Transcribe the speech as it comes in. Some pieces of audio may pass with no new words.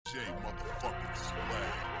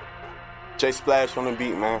J Splash on the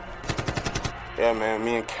beat, man. Yeah, man,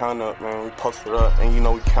 me and Count Up, man, we posted up, and you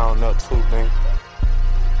know we counting up too, man.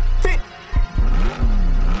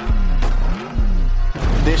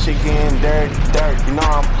 This shit getting dirty, you know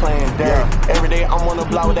I'm playing dirty. Every day I'm on the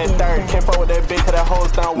block with that 30. Can't fuck with that bitch cause that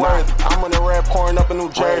hoes down worth. I'm on the red pouring up in New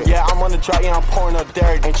Jersey. Yeah, I'm on the dry, yeah, I'm pouring up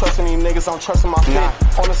dirt. Ain't trusting these niggas, I'm trusting my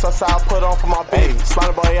fit. On the southside, I put on for my bitch.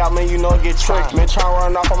 Slide boy out, man, you know it get tricked. Man, tryna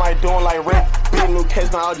run off, I might doing like Rick. Beat a new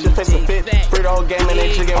case, now I'll just face a fit. Free the whole game and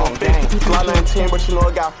they just get on big. Fly 19, but you know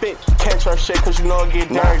it got fit. Can't trust shit cause you know it get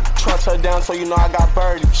dirty. Trust her down so you know I got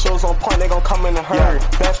birdie. Shows on point, they gon' come in a hurry.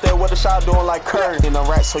 Best there with a shot doing like Curry. In a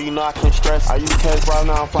rat so you know I can't stress. I use cash right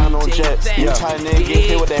now, I'm flying on jets. You tight nigga get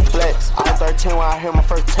hit with that flex. I was 13 when I hit my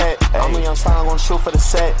first tech. I'm a young son, I'm gon' shoot for the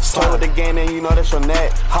set. Start with the game and you know that's your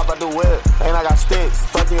net. Hop out the whip, and I got sticks.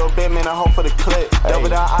 Fucking your bit, man, I hope for the clip. Double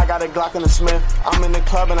down, I got a Glock in the Smith. I'm in the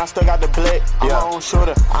club and I still got the blick. I'm my own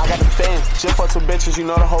shooter, I got the fin. Just for two bitches, you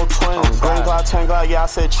know the whole twins. Green Glock, 10 Glock, yeah, I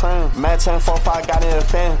said trim. Mad 10, 4, 5, got in the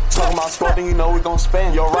fin. Talking about sport, then you know we gon'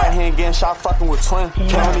 spin. Your right hand getting shot fucking with twin.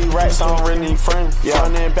 Can't need racks, I don't really need friends.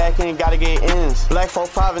 Front and back end, gotta get ends. Black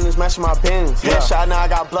 4-5 and this matching my pins. Headshot, now I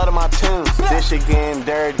got blood on my tins. This shit getting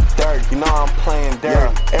dirty, you know I'm playing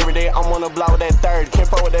dirty. Every day I'm on the block with that 30. Can't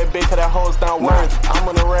fuck with that bitch cause that hoes down worth. I'm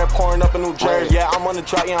on the red pouring up in New Jersey. Yeah, I'm on the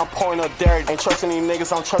dry, yeah, I'm pouring up dirt. Ain't trusting these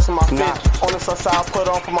niggas, I'm trusting my fit. On the southside, I put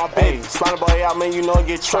on for my bitch. Slide boy out, man, you know it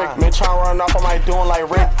get tricked. Man, tryna run off, I might doing like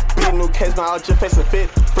Rick. Beat a new case, now I'll just face a fit.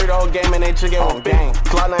 Free the whole game and they just get on big.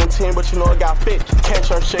 Fly 19, but you know it got fit. Can't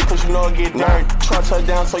trust shit cause you know it get dirty. Trust her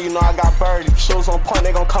down so you know I got birdie. Shows on point,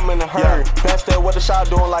 they gon' come in a hurry. Best there with a shot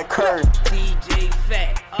doing like Curry. DJ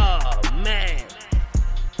Fat, oh man.